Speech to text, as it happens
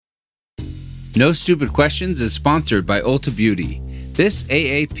No Stupid Questions is sponsored by Ulta Beauty. This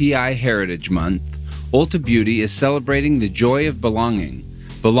AAPI Heritage Month, Ulta Beauty is celebrating the joy of belonging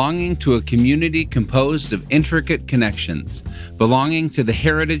to a community composed of intricate connections, belonging to the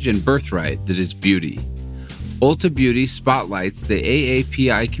heritage and birthright that is beauty. Ulta Beauty spotlights the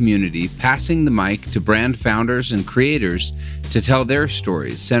AAPI community, passing the mic to brand founders and creators to tell their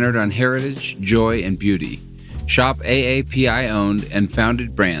stories centered on heritage, joy, and beauty. Shop AAPI-owned and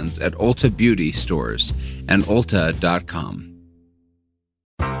founded brands at Ulta Beauty stores and ulta.com.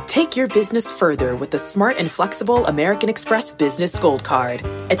 Take your business further with the smart and flexible American Express Business Gold Card.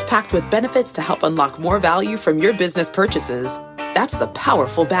 It's packed with benefits to help unlock more value from your business purchases. That's the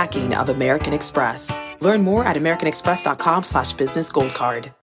powerful backing of American Express. Learn more at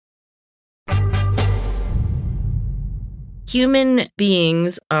americanexpress.com/businessgoldcard. Human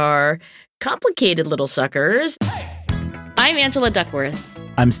beings are complicated little suckers. I'm Angela Duckworth.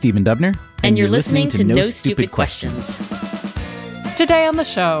 I'm Stephen Dubner. And you're listening to No Stupid Questions. Today on the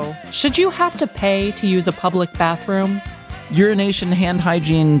show, should you have to pay to use a public bathroom? Urination, hand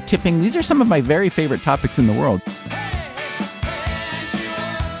hygiene, tipping, these are some of my very favorite topics in the world.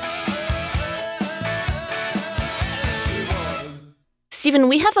 Stephen,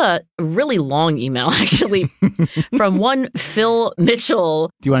 we have a really long email, actually, from one Phil Mitchell.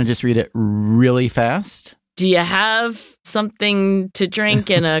 Do you want to just read it really fast? Do you have something to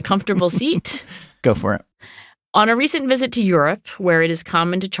drink and a comfortable seat? Go for it. On a recent visit to Europe, where it is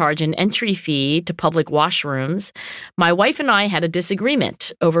common to charge an entry fee to public washrooms, my wife and I had a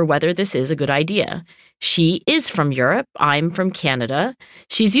disagreement over whether this is a good idea. She is from Europe. I'm from Canada.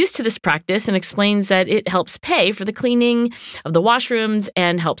 She's used to this practice and explains that it helps pay for the cleaning of the washrooms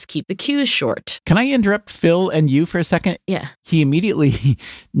and helps keep the queues short. Can I interrupt Phil and you for a second? Yeah. He immediately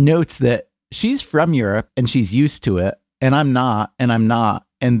notes that she's from Europe and she's used to it, and I'm not,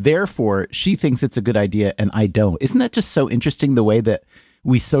 and therefore she thinks it's a good idea and I don't. Isn't that just so interesting, the way that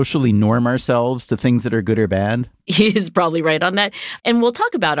we socially norm ourselves to things that are good or bad? He is probably right on that. And we'll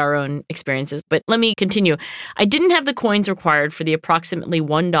talk about our own experiences, but let me continue. I didn't have the coins required for the approximately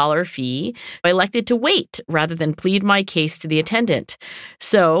 $1 fee. I elected to wait rather than plead my case to the attendant.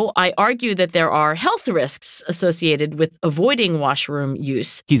 So I argue that there are health risks associated with avoiding washroom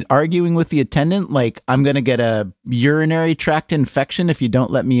use. He's arguing with the attendant like, I'm going to get a urinary tract infection if you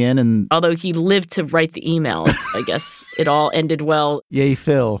don't let me in. And although he lived to write the email, I guess it all ended well. Yay,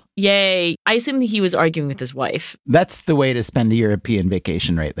 Phil. Yay. I assume he was arguing with his wife. That's the way to spend a European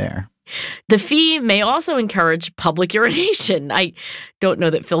vacation right there. The fee may also encourage public urination. I don't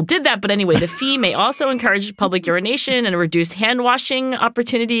know that Phil did that, but anyway, the fee may also encourage public urination and reduce hand washing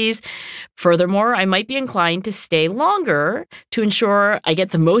opportunities. Furthermore, I might be inclined to stay longer to ensure I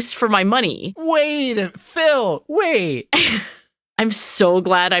get the most for my money. Wait, Phil, wait. I'm so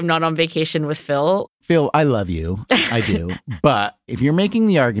glad I'm not on vacation with Phil. Phil, I love you. I do. But if you're making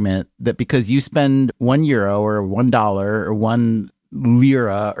the argument that because you spend €1 or $1 or 1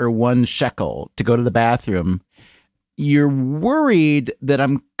 lira or 1 shekel to go to the bathroom, you're worried that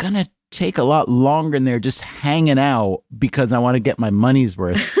I'm going to take a lot longer in there just hanging out because I want to get my money's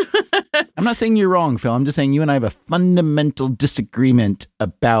worth. I'm not saying you're wrong, Phil. I'm just saying you and I have a fundamental disagreement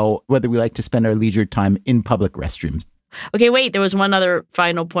about whether we like to spend our leisure time in public restrooms. Okay, wait, there was one other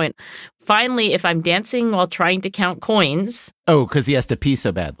final point. Finally, if I'm dancing while trying to count coins... Oh, because he has to pee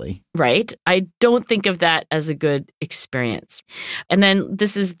so badly. Right. I don't think of that as a good experience. And then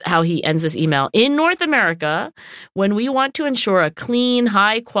this is how he ends this email. In North America, when we want to ensure a clean,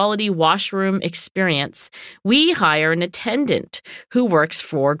 high-quality washroom experience, we hire an attendant who works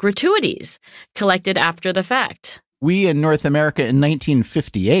for gratuities, collected after the fact. We in North America in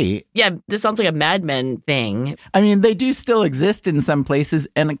 1958. Yeah, this sounds like a Mad Men thing. I mean, they do still exist in some places.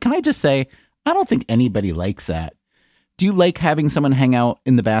 And can I just say, I don't think anybody likes that. Do you like having someone hang out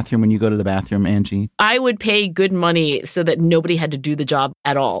in the bathroom when you go to the bathroom, Angie? I would pay good money so that nobody had to do the job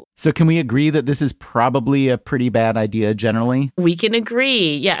at all. So can we agree that this is probably a pretty bad idea generally? We can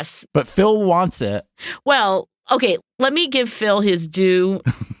agree, yes. But Phil wants it. Well, okay, let me give Phil his due.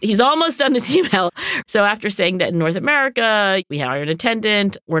 He's almost done this email. So after saying that in North America, we hire an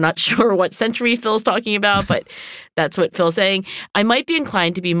attendant, we're not sure what century Phil's talking about, but that's what Phil's saying. I might be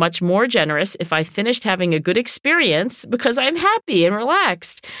inclined to be much more generous if I finished having a good experience because I'm happy and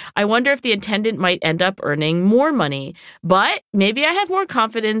relaxed. I wonder if the attendant might end up earning more money, but maybe I have more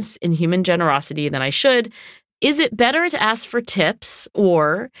confidence in human generosity than I should. Is it better to ask for tips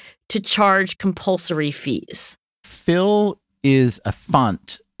or to charge compulsory fees? Phil is a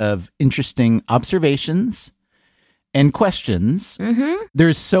font of interesting observations and questions.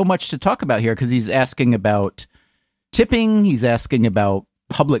 There's so much to talk about here because he's asking about tipping. He's asking about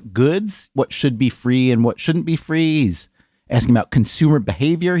public goods, what should be free and what shouldn't be free. He's asking about consumer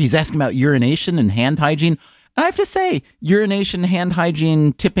behavior. He's asking about urination and hand hygiene. And I have to say, urination, hand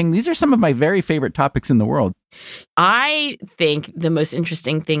hygiene, tipping, these are some of my very favorite topics in the world. I think the most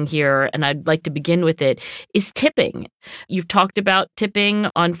interesting thing here, and I'd like to begin with it, is tipping. You've talked about tipping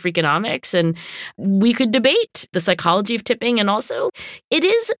on Freakonomics, and we could debate the psychology of tipping. And also, it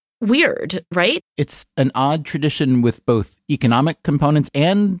is weird, right? It's an odd tradition with both economic components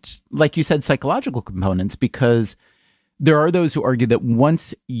and, like you said, psychological components, because there are those who argue that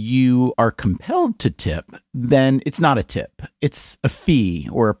once you are compelled to tip, then it's not a tip. It's a fee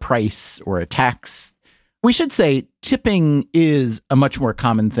or a price or a tax. We should say tipping is a much more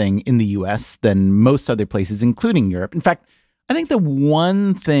common thing in the US than most other places, including Europe. In fact, I think the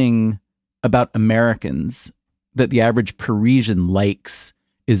one thing about Americans that the average Parisian likes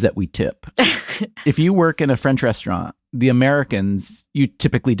is that we tip. If you work in a French restaurant, the Americans you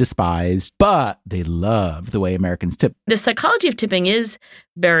typically despise, but they love the way Americans tip. The psychology of tipping is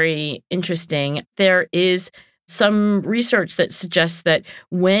very interesting. There is some research that suggests that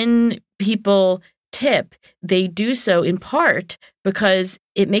when people tip, they do so in part because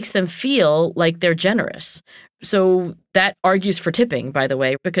it makes them feel like they're generous. So that argues for tipping, by the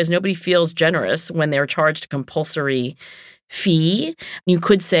way, because nobody feels generous when they're charged a compulsory fee. You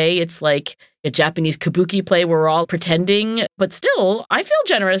could say it's like a Japanese kabuki play where we're all pretending, but still, I feel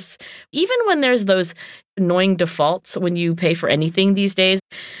generous. Even when there's those annoying defaults when you pay for anything these days,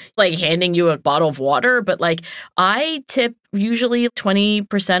 like handing you a bottle of water, but like I tip usually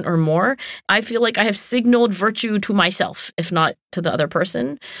 20% or more. I feel like I have signaled virtue to myself, if not to the other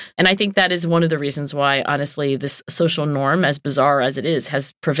person. And I think that is one of the reasons why, honestly, this social norm, as bizarre as it is,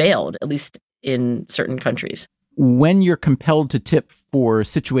 has prevailed, at least in certain countries. When you're compelled to tip for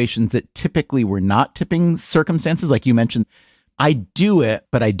situations that typically were not tipping circumstances, like you mentioned, I do it,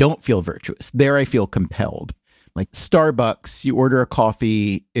 but I don't feel virtuous. There I feel compelled. Like Starbucks, you order a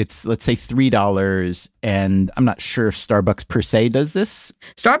coffee, it's, let's say, $3, and I'm not sure if Starbucks per se does this.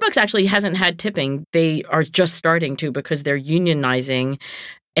 Starbucks actually hasn't had tipping. They are just starting to because they're unionizing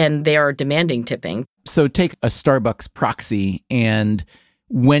and they are demanding tipping. So take a Starbucks proxy, and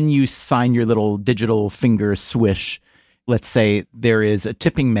when you sign your little digital finger swish, let's say there is a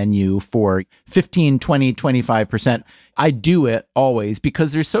tipping menu for 15, 20, 25%. I do it always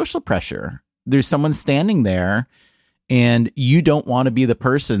because there's social pressure. There's someone standing there and you don't want to be the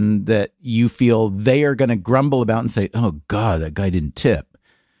person that you feel they are going to grumble about and say, oh God, that guy didn't tip.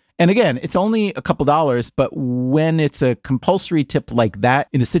 And again, it's only a couple dollars, but when it's a compulsory tip like that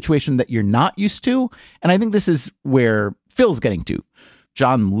in a situation that you're not used to, and I think this is where Phil's getting to.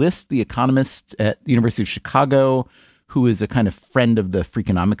 John List, the economist at the University of Chicago, who is a kind of friend of the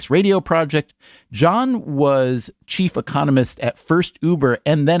Freakonomics radio project. John was chief economist at first Uber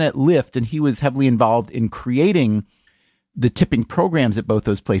and then at Lyft, and he was heavily involved in creating the tipping programs at both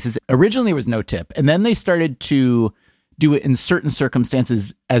those places. Originally, there was no tip, and then they started to do it in certain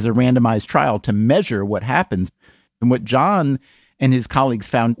circumstances as a randomized trial to measure what happens. And what John and his colleagues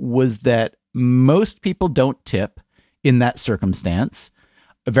found was that most people don't tip in that circumstance.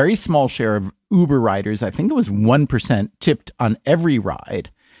 A very small share of Uber riders, I think it was 1%, tipped on every ride.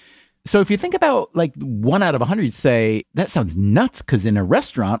 So if you think about like 1 out of 100, say, that sounds nuts because in a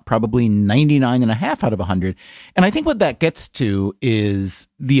restaurant, probably 99.5 out of 100. And I think what that gets to is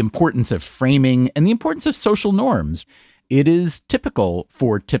the importance of framing and the importance of social norms. It is typical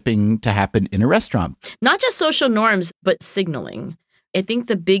for tipping to happen in a restaurant. Not just social norms, but signaling. I think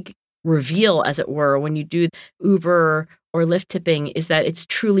the big reveal, as it were, when you do Uber or Lyft tipping is that it's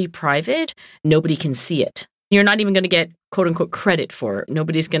truly private. Nobody can see it. You're not even going to get quote unquote credit for it.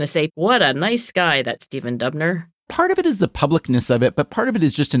 Nobody's going to say, what a nice guy, that Stephen Dubner. Part of it is the publicness of it, but part of it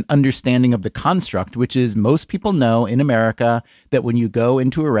is just an understanding of the construct, which is most people know in America that when you go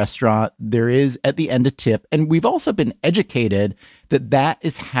into a restaurant, there is at the end a tip. And we've also been educated that that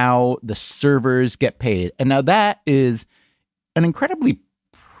is how the servers get paid. And now that is an incredibly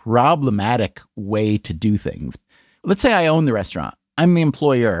problematic way to do things. Let's say I own the restaurant. I'm the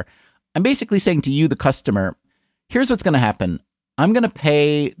employer. I'm basically saying to you, the customer, here's what's going to happen. I'm going to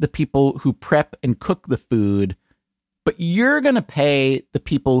pay the people who prep and cook the food, but you're going to pay the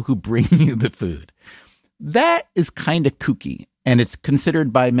people who bring you the food. That is kind of kooky, and it's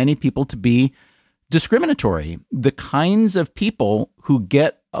considered by many people to be discriminatory. The kinds of people who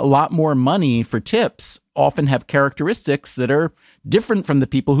get a lot more money for tips often have characteristics that are different from the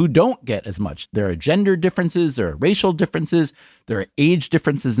people who don't get as much. There are gender differences, there are racial differences, there are age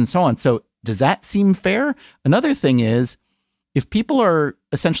differences, and so on. So does that seem fair? Another thing is, If people are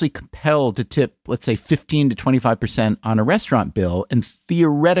essentially compelled to tip, let's say 15 to 25% on a restaurant bill, and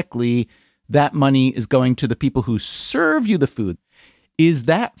theoretically that money is going to the people who serve you the food, is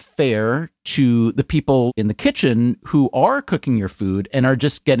that fair to the people in the kitchen who are cooking your food and are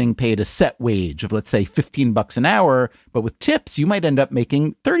just getting paid a set wage of, let's say, $15 an hour, but with tips, you might end up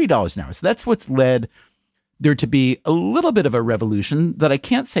making $30 an hour. So that's what's led there to be a little bit of a revolution that I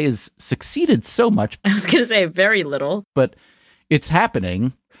can't say has succeeded so much. I was going to say very little. But it's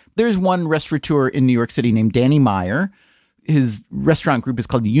happening. There's one restaurateur in New York City named Danny Meyer. His restaurant group is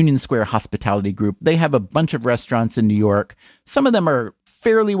called Union Square Hospitality Group. They have a bunch of restaurants in New York. Some of them are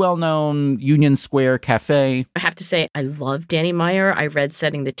fairly well-known. Union Square Cafe. I have to say, I love Danny Meyer. I read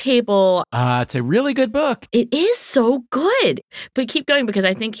Setting the Table. It's a really good book. It is so good. But keep going, because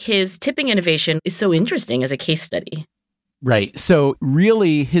I think his tipping innovation is so interesting as a case study. Right. So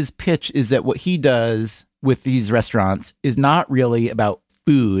really, his pitch is that what he does with these restaurants is not really about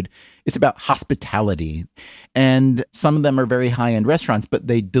food. It's about hospitality. And some of them are very high-end restaurants, but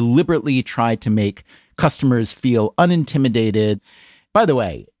they deliberately try to make customers feel unintimidated. By the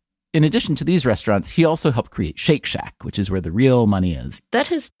way, in addition to these restaurants, he also helped create Shake Shack, which is where the real money is. That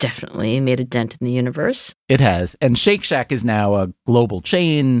has definitely made a dent in the universe. It has. And Shake Shack is now a global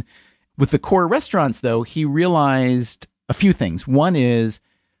chain. With the core restaurants, though, he realized a few things. One is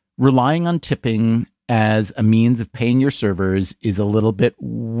relying on tipping as a means of paying your servers is a little bit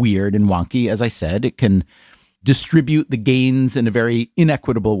weird and wonky. As I said, it can distribute the gains in a very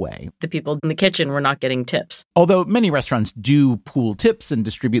inequitable way. The people in the kitchen were not getting tips. Although many restaurants do pool tips and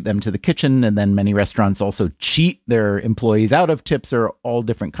distribute them to the kitchen, and then many restaurants also cheat their employees out of tips, or all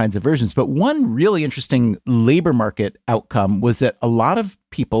different kinds of versions. But one really interesting labor market outcome was that a lot of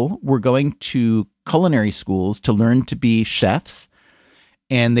people were going to culinary schools to learn to be chefs,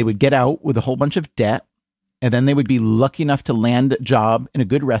 and they would get out with a whole bunch of debt, and then they would be lucky enough to land a job in a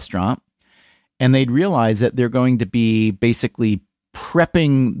good restaurant, and they'd realize that they're going to be basically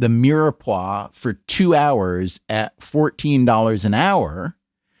prepping the mirepoix for 2 hours at $14 an hour,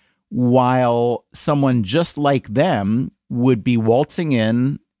 while someone just like them would be waltzing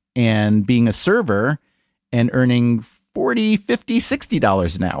in and being a server and earning $40, $50,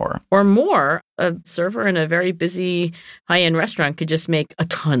 $60 an hour. Or more. A server in a very busy high-end restaurant could just make a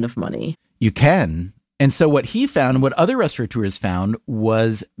ton of money. You can. And so what he found, what other restaurateurs found,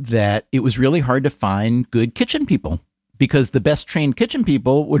 was that it was really hard to find good kitchen people, because the best trained kitchen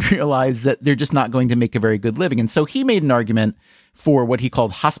people would realize that they're just not going to make a very good living. And so he made an argument for what he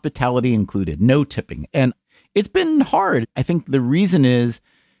called hospitality included, no tipping. And it's been hard. I think the reason is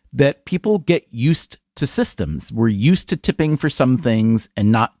that people get used to systems. We're used to tipping for some things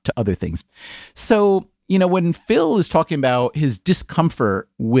and not to other things. So, when Phil is talking about his discomfort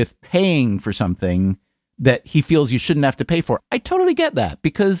with paying for something that he feels you shouldn't have to pay for, I totally get that,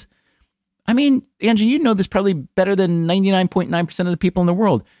 because, Angie, you know this probably better than 99.9% of the people in the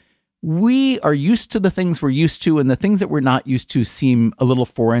world. We are used to the things we're used to, and the things that we're not used to seem a little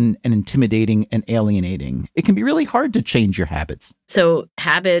foreign and intimidating and alienating. It can be really hard to change your habits. So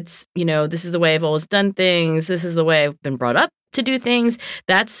habits, this is the way I've always done things. This is the way I've been brought up to do things.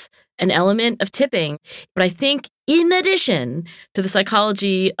 That's an element of tipping. But I think in addition to the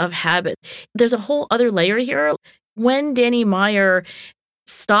psychology of habit, there's a whole other layer here. When Danny Meyer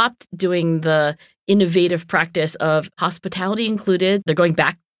stopped doing the innovative practice of hospitality included, they're going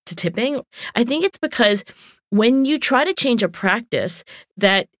back to tipping. I think it's because when you try to change a practice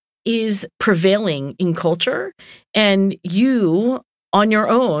that is prevailing in culture, and you on your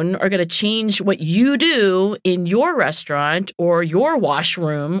own are going to change what you do in your restaurant or your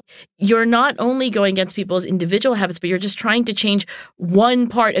washroom, you're not only going against people's individual habits, but you're just trying to change one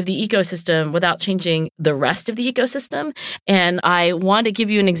part of the ecosystem without changing the rest of the ecosystem. And I want to give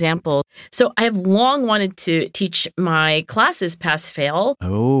you an example. So I have long wanted to teach my classes pass-fail.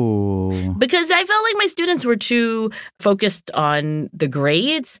 Oh. Because I felt like my students were too focused on the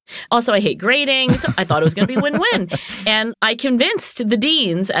grades. Also, I hate grading, so I thought it was going to be win-win. And I convinced the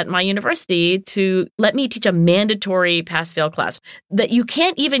deans at my university to let me teach a mandatory pass-fail class that you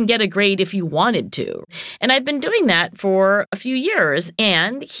can't even get a grade if you wanted to. And I've been doing that for a few years.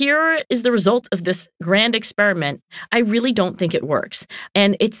 And here is the result of this grand experiment. I really don't think it works.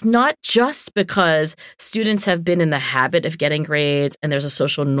 And it's not just because students have been in the habit of getting grades and there's a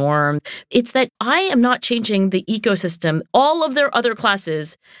social norm. It's that I am not changing the ecosystem. All of their other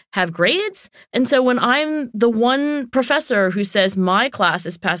classes have grades. And so when I'm the one professor who says my class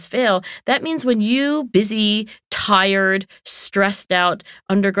is pass-fail, that means when you busy, tired, stressed out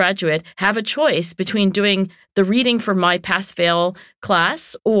undergraduate have a choice between doing the reading for my pass-fail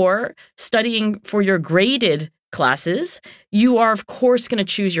class or studying for your graded classes, you are, of course, going to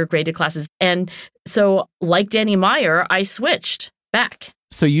choose your graded classes. And so, like Danny Meyer, I switched back.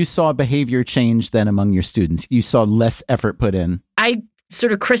 So you saw behavior change then among your students. You saw less effort put in. I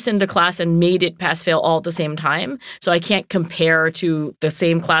sort of christened a class and made it pass-fail all at the same time. So I can't compare to the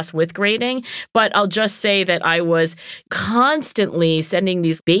same class with grading. But I'll just say that I was constantly sending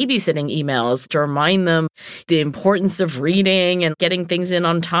these babysitting emails to remind them the importance of reading and getting things in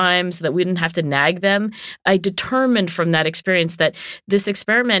on time so that we didn't have to nag them. I determined from that experience that this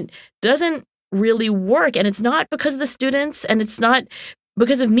experiment doesn't really work. And it's not because of the students, and it's not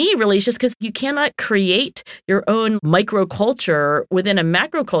because of me, really. It's just because you cannot create your own microculture within a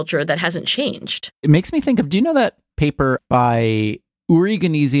macroculture that hasn't changed. It makes me think of, do you know that paper by Uri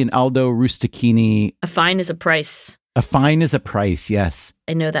Ganezi and Aldo Rusticchini? A fine is a price. A fine is a price, yes.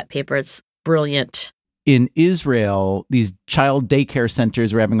 I know that paper. It's brilliant. In Israel, these child daycare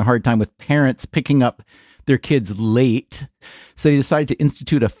centers were having a hard time with parents picking up their kids late. So they decided to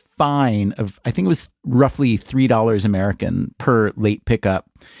institute a fine of, I think it was roughly $3 American per late pickup.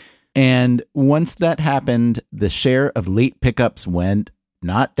 And once that happened, the share of late pickups went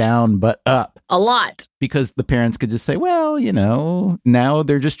not down, but up. A lot. Because the parents could just say, well, now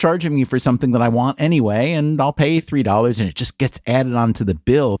they're just charging me for something that I want anyway, and I'll pay $3, and it just gets added onto the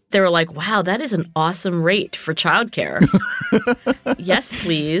bill. They were like, wow, that is an awesome rate for childcare. Yes,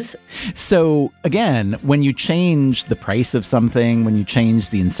 please. So again, when you change the price of something, when you change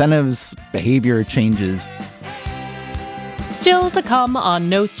the incentives, behavior changes. Still to come on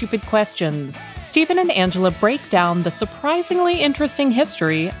No Stupid Questions, Stephen and Angela break down the surprisingly interesting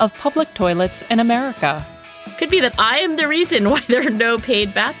history of public toilets in America. Could be that I am the reason why there are no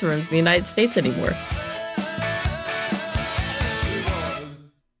paid bathrooms in the United States anymore.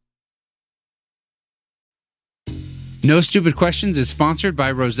 No Stupid Questions is sponsored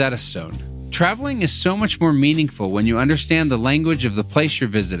by Rosetta Stone. Traveling is so much more meaningful when you understand the language of the place you're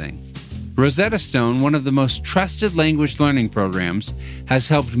visiting. Rosetta Stone, one of the most trusted language learning programs, has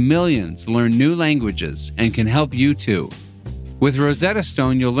helped millions learn new languages and can help you too. With Rosetta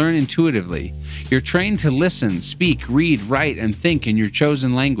Stone, you'll learn intuitively. You're trained to listen, speak, read, write, and think in your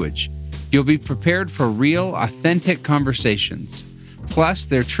chosen language. You'll be prepared for real, authentic conversations. Plus,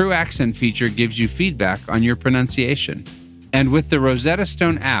 their True Accent feature gives you feedback on your pronunciation. And with the Rosetta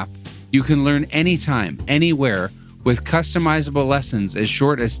Stone app, you can learn anytime, anywhere, with customizable lessons as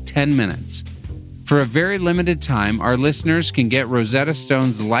short as 10 minutes. For a very limited time, our listeners can get Rosetta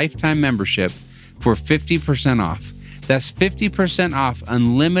Stone's lifetime membership for 50% off. That's 50% off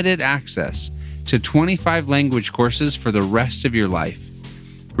unlimited access to 25 language courses for the rest of your life.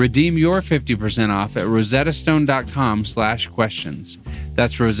 Redeem your 50% off at rosettastone.com/questions.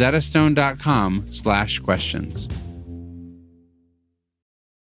 That's rosettastone.com/questions.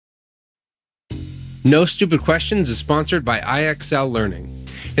 No Stupid Questions is sponsored by IXL Learning.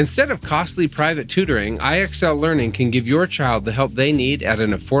 Instead of costly private tutoring, IXL Learning can give your child the help they need at an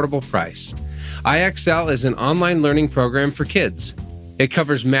affordable price. IXL is an online learning program for kids. It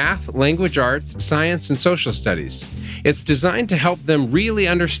covers math, language arts, science, and social studies. It's designed to help them really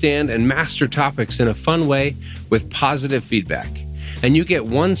understand and master topics in a fun way with positive feedback. And you get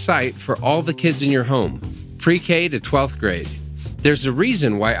one site for all the kids in your home, pre-K to 12th grade. There's a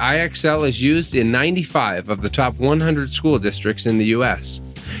reason why IXL is used in 95 of the top 100 school districts in the U.S.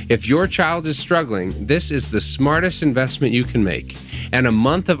 If your child is struggling, this is the smartest investment you can make. And a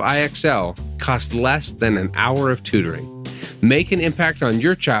month of IXL costs less than an hour of tutoring. Make an impact on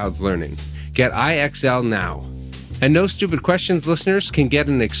your child's learning. Get IXL now. And No Stupid Questions listeners can get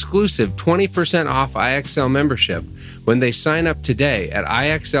an exclusive 20% off IXL membership when they sign up today at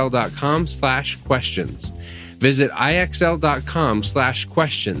IXL.com/questions. Visit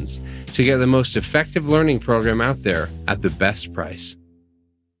IXL.com/questions to get the most effective learning program out there at the best price.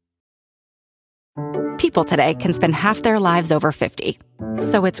 People today can spend half their lives over 50.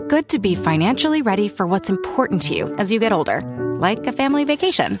 So it's good to be financially ready for what's important to you as you get older, like a family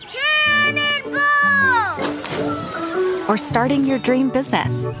vacation. Or starting your dream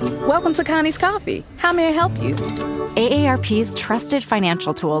business. Welcome to Connie's Coffee. How may I help you? AARP's trusted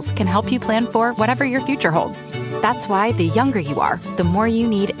financial tools can help you plan for whatever your future holds. That's why the younger you are, the more you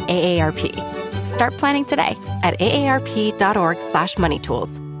need AARP. Start planning today at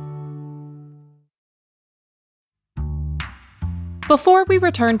aarp.org/moneytools. Before we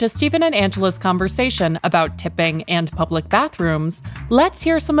return to Stephen and Angela's conversation about tipping and public bathrooms, let's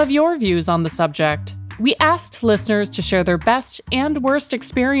hear some of your views on the subject. We asked listeners to share their best and worst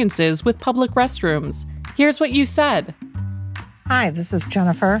experiences with public restrooms. Here's what you said. Hi, this is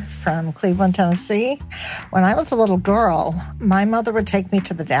Jennifer from Cleveland, Tennessee. When I was a little girl, my mother would take me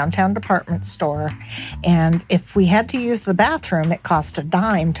to the downtown department store, and if we had to use the bathroom, it cost a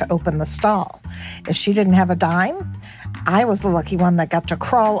dime to open the stall. If she didn't have a dime, I was the lucky one that got to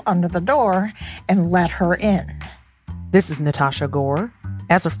crawl under the door and let her in. This is Natasha Gore.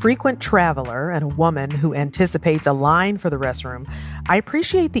 As a frequent traveler and a woman who anticipates a line for the restroom, I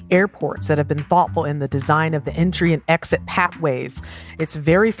appreciate the airports that have been thoughtful in the design of the entry and exit pathways. It's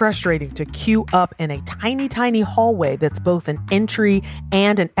very frustrating to queue up in a tiny, tiny hallway that's both an entry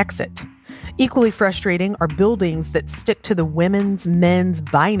and an exit. Equally frustrating are buildings that stick to the women's, men's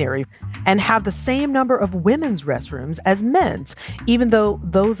binary and have the same number of women's restrooms as men's, even though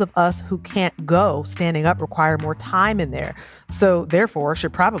those of us who can't go standing up require more time in there, so therefore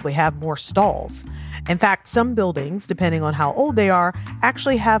should probably have more stalls. In fact, some buildings, depending on how old they are,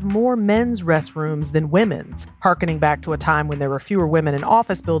 actually have more men's restrooms than women's, harkening back to a time when there were fewer women in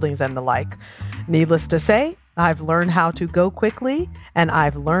office buildings and the like. Needless to say, I've learned how to go quickly, and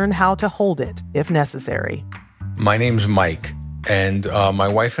I've learned how to hold it if necessary. My name's Mike, and my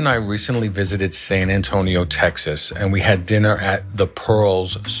wife and I recently visited San Antonio, Texas, and we had dinner at the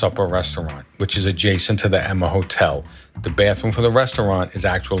Pearls Supper Restaurant, which is adjacent to the Emma Hotel. The bathroom for the restaurant is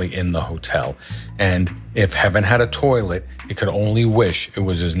actually in the hotel, and if heaven had a toilet, it could only wish it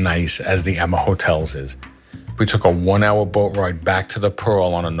was as nice as the Emma Hotel's is. We took a 1-hour boat ride back to the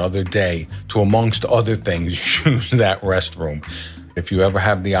Pearl on another day to, amongst other things, use that restroom. If you ever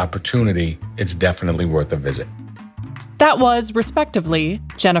have the opportunity, it's definitely worth a visit. That was, respectively,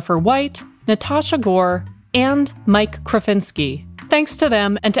 Jennifer White, Natasha Gore, and Mike Krafinski. Thanks to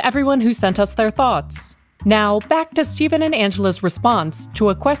them and to everyone who sent us their thoughts. Now, back to Stephen and Angela's response to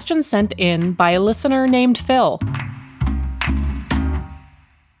a question sent in by a listener named Phil.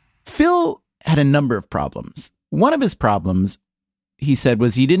 Phil had a number of problems. One of his problems, he said,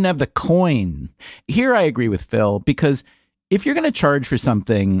 was he didn't have the coin. Here I agree with Phil, because if you're going to charge for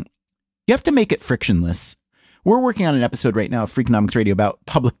something, you have to make it frictionless. We're working on an episode right now of Freakonomics Radio about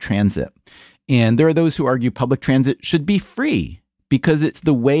public transit. And there are those who argue public transit should be free because it's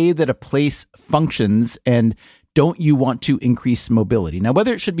the way that a place functions, and don't you want to increase mobility? Now,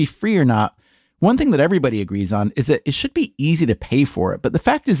 whether it should be free or not, one thing that everybody agrees on is that it should be easy to pay for it. But the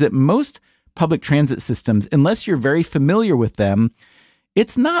fact is that most public transit systems, unless you're very familiar with them,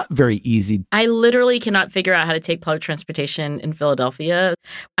 it's not very easy. I literally cannot figure out how to take public transportation in Philadelphia.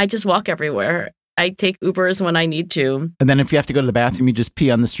 I just walk everywhere. I take Ubers when I need to. And then if you have to go to the bathroom, you just pee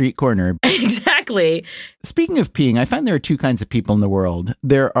on the street corner. Exactly. Speaking of peeing, I find there are two kinds of people in the world.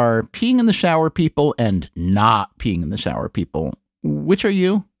 There are peeing in the shower people and not peeing in the shower people. Which are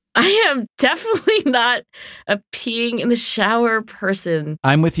you? I am definitely not a peeing in the shower person.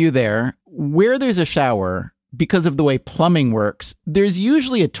 I'm with you there. Where there's a shower, because of the way plumbing works, there's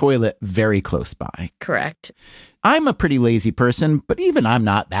usually a toilet very close by. Correct. I'm a pretty lazy person, but even I'm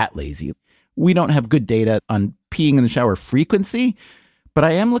not that lazy. We don't have good data on peeing in the shower frequency, but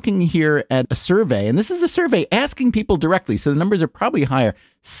I am looking here at a survey, and this is a survey asking people directly, so the numbers are probably higher.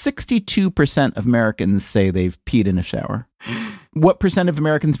 62% of Americans say they've peed in a shower. What percent of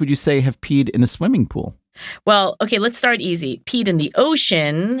Americans would you say have peed in a swimming pool? Well, okay, let's start easy. Peed in the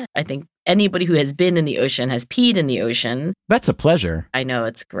ocean. I think anybody who has been in the ocean has peed in the ocean. That's a pleasure. I know,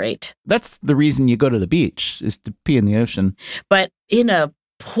 it's great. That's the reason you go to the beach, is to pee in the ocean. But in a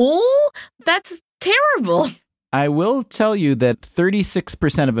pool? That's terrible. I will tell you that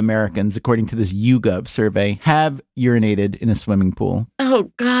 36% of Americans, according to this YouGov survey, have urinated in a swimming pool.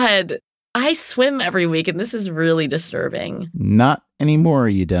 Oh, God. I swim every week, and this is really disturbing. Not anymore,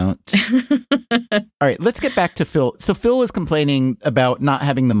 you don't. All right, let's get back to Phil. So Phil was complaining about not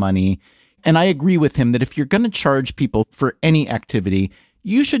having the money, and I agree with him that if you're going to charge people for any activity,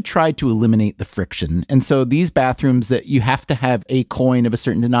 you should try to eliminate the friction. And so these bathrooms that you have to have a coin of a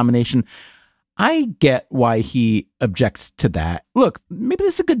certain denomination, I get why he objects to that. Look, maybe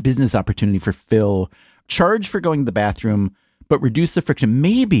this is a good business opportunity for Phil. Charge for going to the bathroom, but reduce the friction.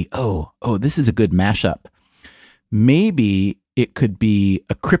 Maybe, this is a good mashup. Maybe it could be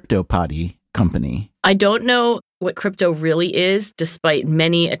a crypto potty company. I don't know what crypto really is, despite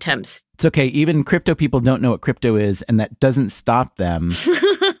many attempts. It's okay. Even crypto people don't know what crypto is, and that doesn't stop them.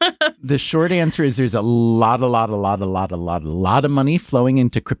 The short answer is there's a lot of money flowing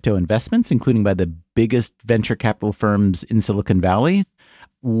into crypto investments, including by the biggest venture capital firms in Silicon Valley.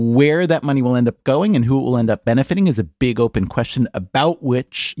 Where that money will end up going and who it will end up benefiting is a big open question about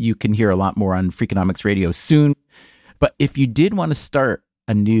which you can hear a lot more on Freakonomics Radio soon. But if you did want to start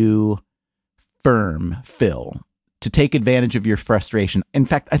a new firm, Phil, to take advantage of your frustration. In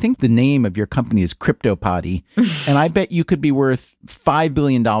fact, I think the name of your company is CryptoPotty, and I bet you could be worth $5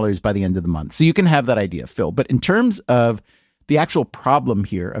 billion by the end of the month. So you can have that idea, Phil. But in terms of the actual problem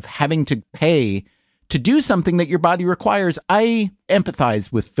here of having to pay to do something that your body requires, I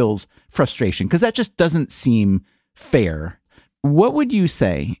empathize with Phil's frustration because that just doesn't seem fair. What would you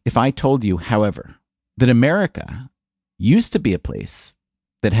say if I told you, however, that America used to be a place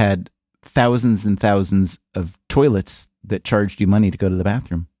that had thousands and thousands of toilets that charged you money to go to the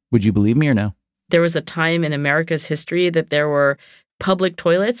bathroom? Would you believe me or no? There was a time in America's history that there were public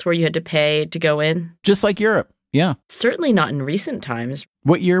toilets where you had to pay to go in. Just like Europe. Yeah. Certainly not in recent times.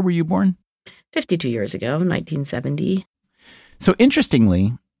 What year were you born? 52 years ago, 1970. So interestingly,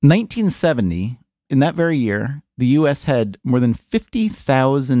 1970, in that very year, the U.S. had more than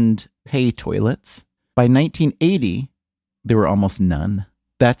 50,000 pay toilets. By 1980, there were almost none.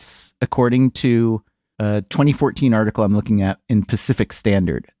 That's according to a 2014 article I'm looking at in Pacific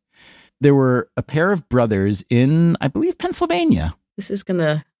Standard. There were a pair of brothers in, I believe, Pennsylvania. This is going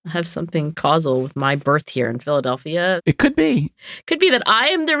to have something causal with my birth here in Philadelphia. It could be. Could be that I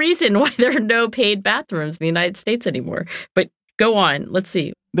am the reason why there are no paid bathrooms in the United States anymore. But go on. Let's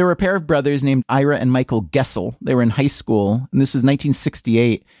see. There were a pair of brothers named Ira and Michael Gessel. They were in high school, and this was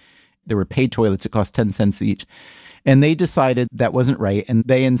 1968. There were paid toilets. It cost 10 cents each. And they decided that wasn't right. And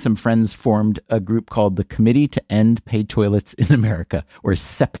they and some friends formed a group called the Committee to End Paid Toilets in America, or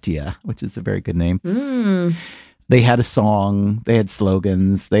SEPTIA, which is a very good name. They had a song, they had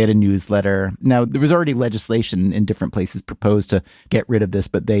slogans, they had a newsletter. Now, there was already legislation in different places proposed to get rid of this,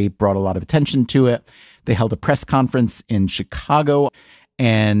 but they brought a lot of attention to it. They held a press conference in Chicago.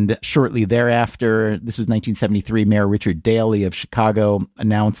 And shortly thereafter, this was 1973, Mayor Richard Daley of Chicago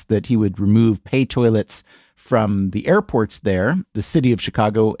announced that he would remove pay toilets from the airports there. The city of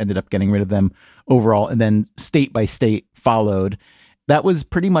Chicago ended up getting rid of them overall, and then state by state followed. That was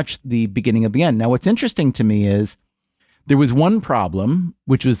pretty much the beginning of the end. Now, what's interesting to me is there was one problem,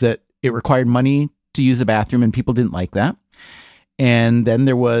 which was that it required money to use a bathroom, and people didn't like that. And then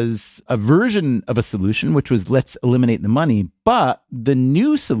there was a version of a solution, which was let's eliminate the money. But the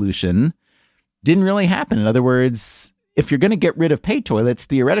new solution didn't really happen. In other words, if you're going to get rid of pay toilets,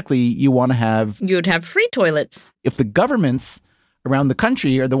 theoretically, you want to have... You would have free toilets. If the governments around the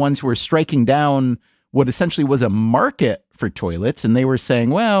country are the ones who are striking down what essentially was a market for toilets, and they were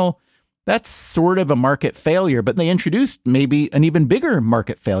saying, well, that's sort of a market failure, but they introduced maybe an even bigger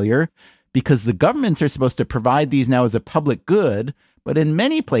market failure because the governments are supposed to provide these now as a public good. But in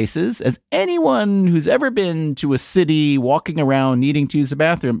many places, as anyone who's ever been to a city walking around needing to use a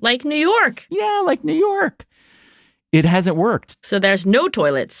bathroom... Like New York. Yeah, like New York. It hasn't worked. So there's no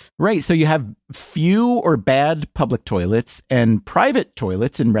toilets. Right. So you have few or bad public toilets and private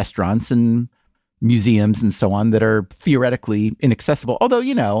toilets in restaurants and museums and so on that are theoretically inaccessible. Although,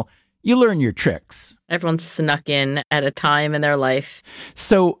 you know, you learn your tricks. Everyone snuck in at a time in their life.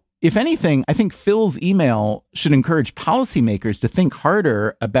 So if anything, I think Phil's email should encourage policymakers to think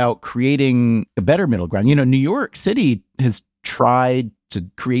harder about creating a better middle ground. You know, New York City has tried to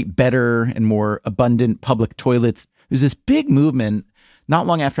create better and more abundant public toilets. There's this big movement not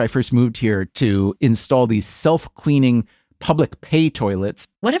long after I first moved here to install these self-cleaning public pay toilets.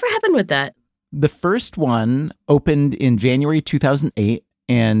 Whatever happened with that? The first one opened in January 2008,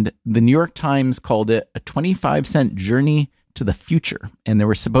 and the New York Times called it a 25-cent journey to the future. And there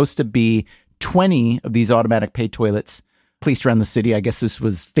were supposed to be 20 of these automatic pay toilets placed around the city. I guess this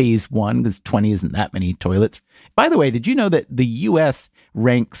was phase one because 20 isn't that many toilets. By the way, did you know that the U.S.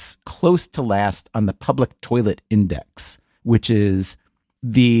 ranks close to last on the Public Toilet Index, which is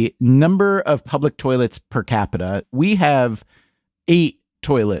the number of public toilets per capita? We have 8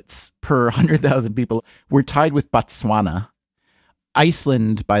 toilets per 100,000 people. We're tied with Botswana.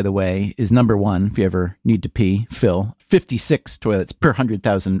 Iceland, by the way, is number one if you ever need to pee, Phil. 56 toilets per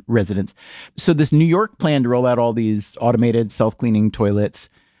 100,000 residents. So this New York plan to roll out all these automated self-cleaning toilets,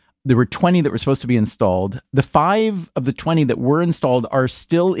 there were 20 that were supposed to be installed. The 5 of the 20 that were installed are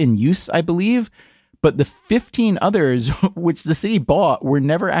still in use, I believe. But the 15 others, which the city bought, were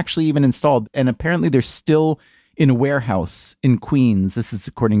never actually even installed. And apparently they're still in a warehouse in Queens. This is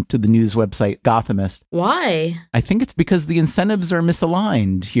according to the news website Gothamist. Why? I think it's because the incentives are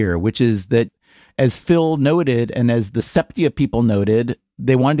misaligned here, which is that, as Phil noted, and as the SEPTIA people noted,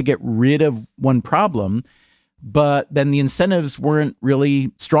 they wanted to get rid of one problem, but then the incentives weren't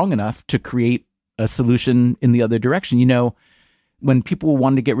really strong enough to create a solution in the other direction. You know, when people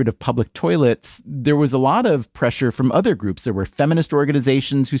wanted to get rid of public toilets, there was a lot of pressure from other groups. There were feminist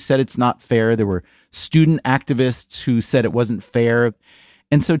organizations who said it's not fair. There were student activists who said it wasn't fair.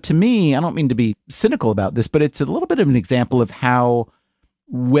 And so to me, I don't mean to be cynical about this, but it's a little bit of an example of how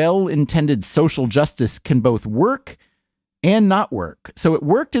well-intended social justice can both work and not work. So it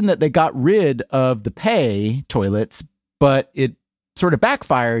worked in that they got rid of the pay toilets, but it sort of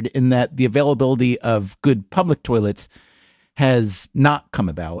backfired in that the availability of good public toilets has not come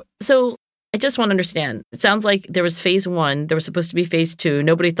about. So I just want to understand. It sounds like there was phase 1. There was supposed to be phase 2.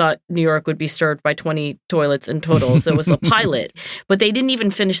 Nobody thought New York would be served by 20 toilets in total. So it was a pilot. But they didn't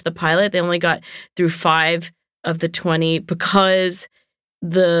even finish the pilot. They only got through 5 of the 20 because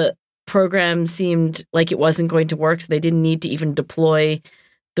the program seemed like it wasn't going to work. So they didn't need to even deploy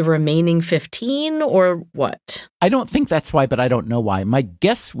the remaining 15 or what? I don't think that's why, but I don't know why. My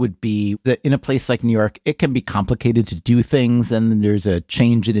guess would be that in a place like New York, it can be complicated to do things, and there's a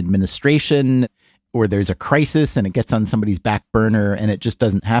change in administration or there's a crisis and it gets on somebody's back burner and it just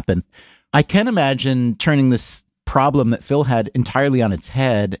doesn't happen. I can imagine turning this problem that Phil had entirely on its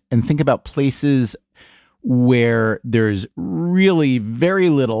head and think about places where there's really very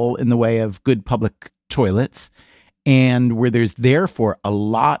little in the way of good public toilets, and where there's therefore a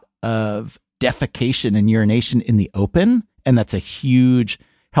lot of defecation and urination in the open, and that's a huge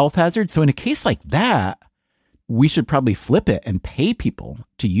health hazard. So in a case like that, we should probably flip it and pay people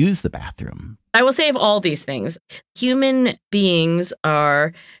to use the bathroom. I will say of all these things, human beings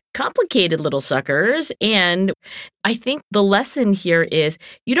are complicated little suckers. And I think the lesson here is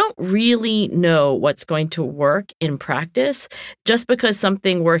you don't really know what's going to work in practice just because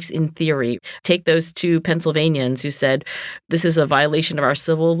something works in theory. Take those 2 Pennsylvanians who said, this is a violation of our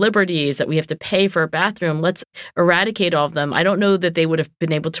civil liberties, that we have to pay for a bathroom. Let's eradicate all of them. I don't know that they would have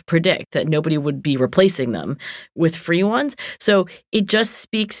been able to predict that nobody would be replacing them with free ones. So it just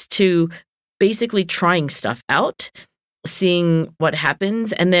speaks to basically trying stuff out, seeing what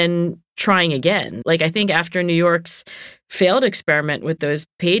happens, and then trying again. Like, I think after New York's failed experiment with those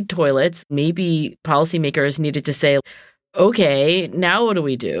paid toilets, maybe policymakers needed to say, okay, now what do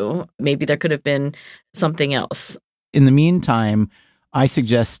we do? Maybe there could have been something else. In the meantime, I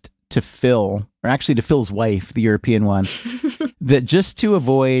suggest to Phil, or actually to Phil's wife, the European one, that just to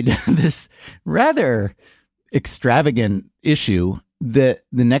avoid this rather extravagant issue, that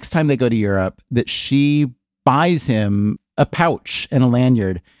the next time they go to Europe, that she buys him a pouch and a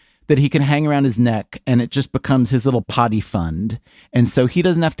lanyard that he can hang around his neck, and it just becomes his little potty fund. And so he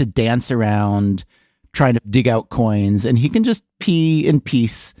doesn't have to dance around trying to dig out coins, and he can just pee in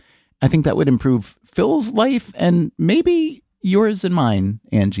peace. I think that would improve Phil's life and maybe yours and mine,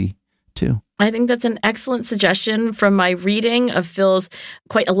 Angie, too. I think that's an excellent suggestion. From my reading of Phil's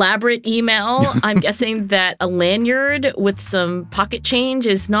quite elaborate email, I'm guessing that a lanyard with some pocket change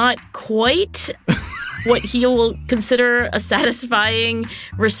is not quite what he'll consider a satisfying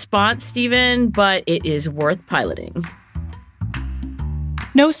response, Stephen, but it is worth piloting.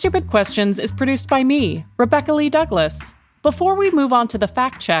 No Stupid Questions is produced by me, Rebecca Lee Douglas. Before we move on to the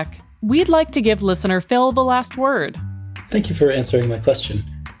fact check, we'd like to give listener Phil the last word. Thank you for answering my question.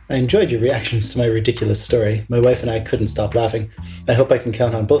 I enjoyed your reactions to my ridiculous story. My wife and I couldn't stop laughing. I hope I can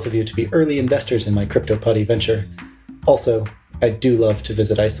count on both of you to be early investors in my CryptoPutty venture. Also, I do love to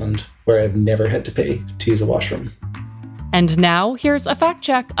visit Iceland, where I've never had to pay to use a washroom. And now, here's a fact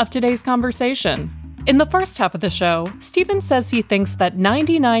check of today's conversation. In the first half of the show, Stephen says he thinks that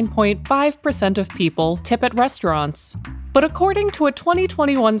 99.5% of people tip at restaurants. But according to a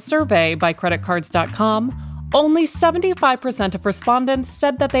 2021 survey by creditcards.com, only 75% of respondents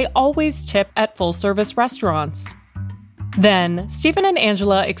said that they always tip at full-service restaurants. Then, Stephen and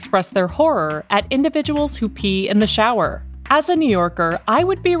Angela expressed their horror at individuals who pee in the shower. As a New Yorker, I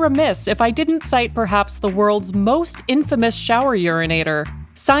would be remiss if I didn't cite perhaps the world's most infamous shower urinator,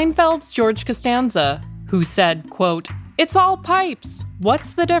 Seinfeld's George Costanza, who said, quote, "It's all pipes. What's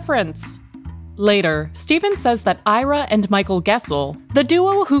the difference?" Later, Stephen says that Ira and Michael Gessel, the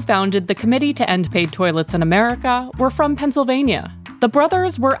duo who founded the Committee to End Paid Toilets in America, were from Pennsylvania. The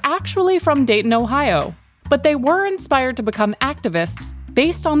brothers were actually from Dayton, Ohio, but they were inspired to become activists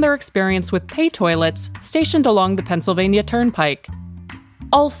based on their experience with pay toilets stationed along the Pennsylvania Turnpike.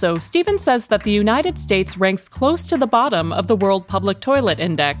 Also, Stephen says that the United States ranks close to the bottom of the World Public Toilet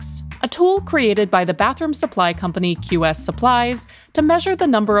Index, a tool created by the bathroom supply company QS Supplies to measure the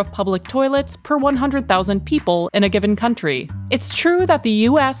number of public toilets per 100,000 people in a given country. It's true that the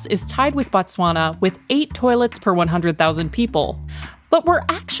US is tied with Botswana with 8 toilets per 100,000 people, but we're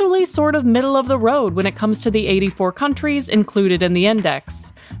actually sort of middle of the road when it comes to the 84 countries included in the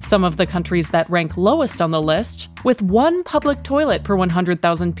index. Some of the countries that rank lowest on the list, with 1 public toilet per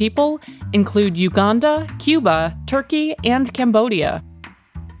 100,000 people, include Uganda, Cuba, Turkey, and Cambodia.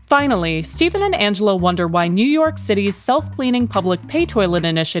 Finally, Stephen and Angela wonder why New York City's self-cleaning public pay toilet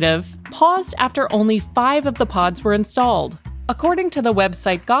initiative paused after only 5 of the pods were installed. According to the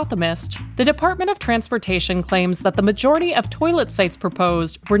website Gothamist, the Department of Transportation claims that the majority of toilet sites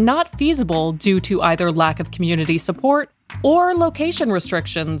proposed were not feasible due to either lack of community support or location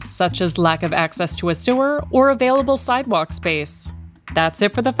restrictions, such as lack of access to a sewer or available sidewalk space. That's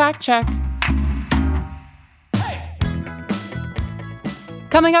it for the fact check.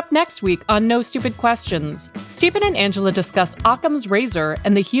 Coming up next week on No Stupid Questions, Stephen and Angela discuss Occam's razor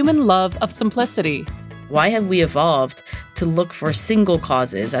and the human love of simplicity. Why have we evolved to look for single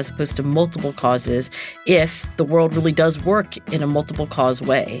causes as opposed to multiple causes if the world really does work in a multiple cause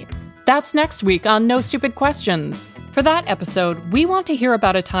way? That's next week on No Stupid Questions. For that episode, we want to hear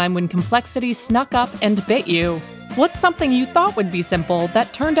about a time when complexity snuck up and bit you. What's something you thought would be simple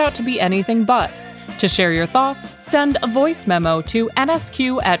that turned out to be anything but? To share your thoughts, send a voice memo to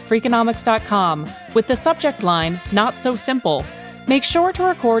nsq@freakonomics.com with the subject line, Not So Simple. Make sure to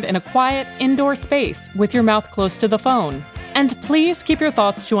record in a quiet, indoor space with your mouth close to the phone. And please keep your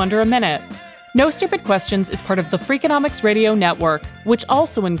thoughts to under a minute. No Stupid Questions is part of the Freakonomics Radio Network, which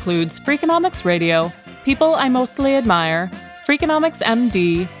also includes Freakonomics Radio, People I Mostly Admire, Freakonomics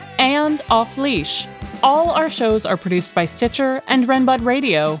MD, and Off Leash. All our shows are produced by Stitcher and Renbud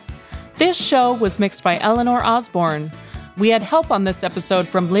Radio. This show was mixed by Eleanor Osborne. We had help on this episode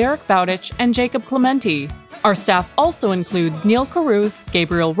from Lyric Bowditch and Jacob Clementi. Our staff also includes Neil Carruth,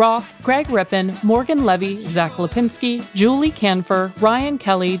 Gabriel Roth, Greg Rippin, Morgan Levy, Zach Lipinski, Julie Canfer, Ryan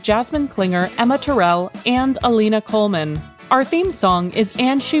Kelly, Jasmine Klinger, Emma Terrell, and Alina Coleman. Our theme song is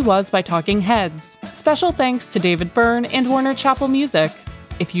And She Was by Talking Heads. Special thanks to David Byrne and Warner Chappell Music.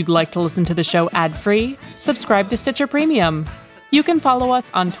 If you'd like to listen to the show ad-free, subscribe to Stitcher Premium. You can follow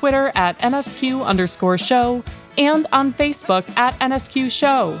us on Twitter at NSQ_show and on Facebook at NSQ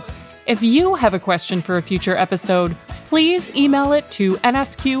Show. If you have a question for a future episode, please email it to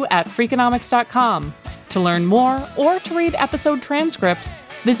nsq@freakonomics.com. To learn more or to read episode transcripts,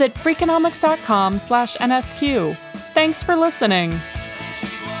 visit freakonomics.com/NSQ. Thanks for listening.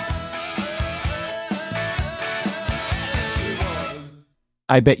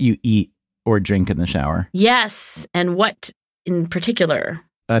 I bet you eat or drink in the shower. Yes. And what in particular?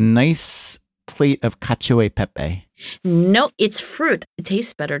 A nice plate of cacio e pepe. No, it's fruit. It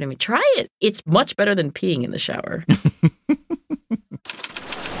tastes better to me. Try it. It's much better than peeing in the shower.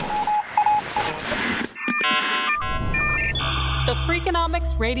 The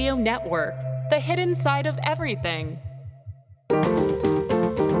Freakonomics Radio Network, the hidden side of everything.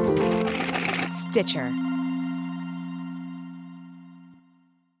 Stitcher.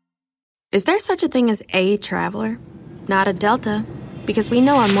 Is there such a thing as a traveler? Not a Delta. Because we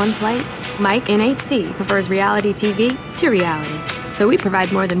know on one flight, Mike in 8C prefers reality TV to reality. So we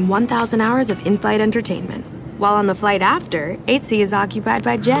provide more than 1,000 hours of in-flight entertainment. While on the flight after, 8C is occupied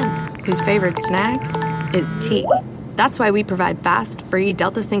by Jen, whose favorite snack is tea. That's why we provide fast, free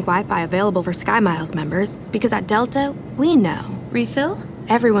Delta Sync Wi-Fi available for SkyMiles members. Because at Delta, we know. Refill?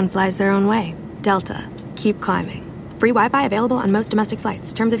 Everyone flies their own way. Delta. Keep climbing. Free Wi-Fi available on most domestic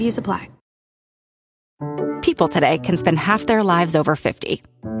flights. Terms of use apply. People today can spend half their lives over 50.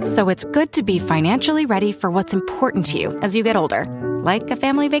 So it's good to be financially ready for what's important to you as you get older, like a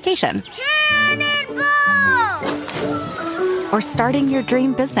family vacation. Or starting your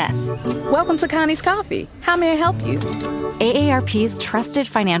dream business. Welcome to Connie's Coffee. How may I help you? AARP's trusted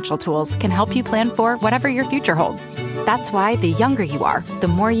financial tools can help you plan for whatever your future holds. That's why the younger you are, the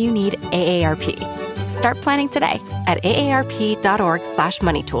more you need AARP. Start planning today at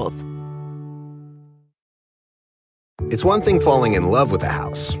aarp.org/moneytools. It's one thing falling in love with a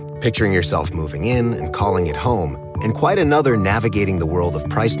house, picturing yourself moving in and calling it home, and quite another navigating the world of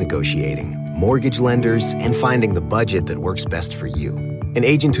price negotiating, mortgage lenders, and finding the budget that works best for you. An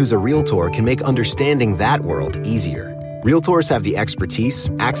agent who's a Realtor can make understanding that world easier. Realtors have the expertise,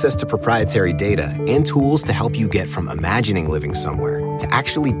 access to proprietary data, and tools to help you get from imagining living somewhere to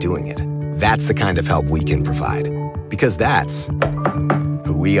actually doing it. That's the kind of help we can provide. Because that's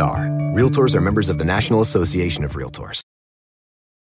who we are. Realtors are members of the National Association of Realtors.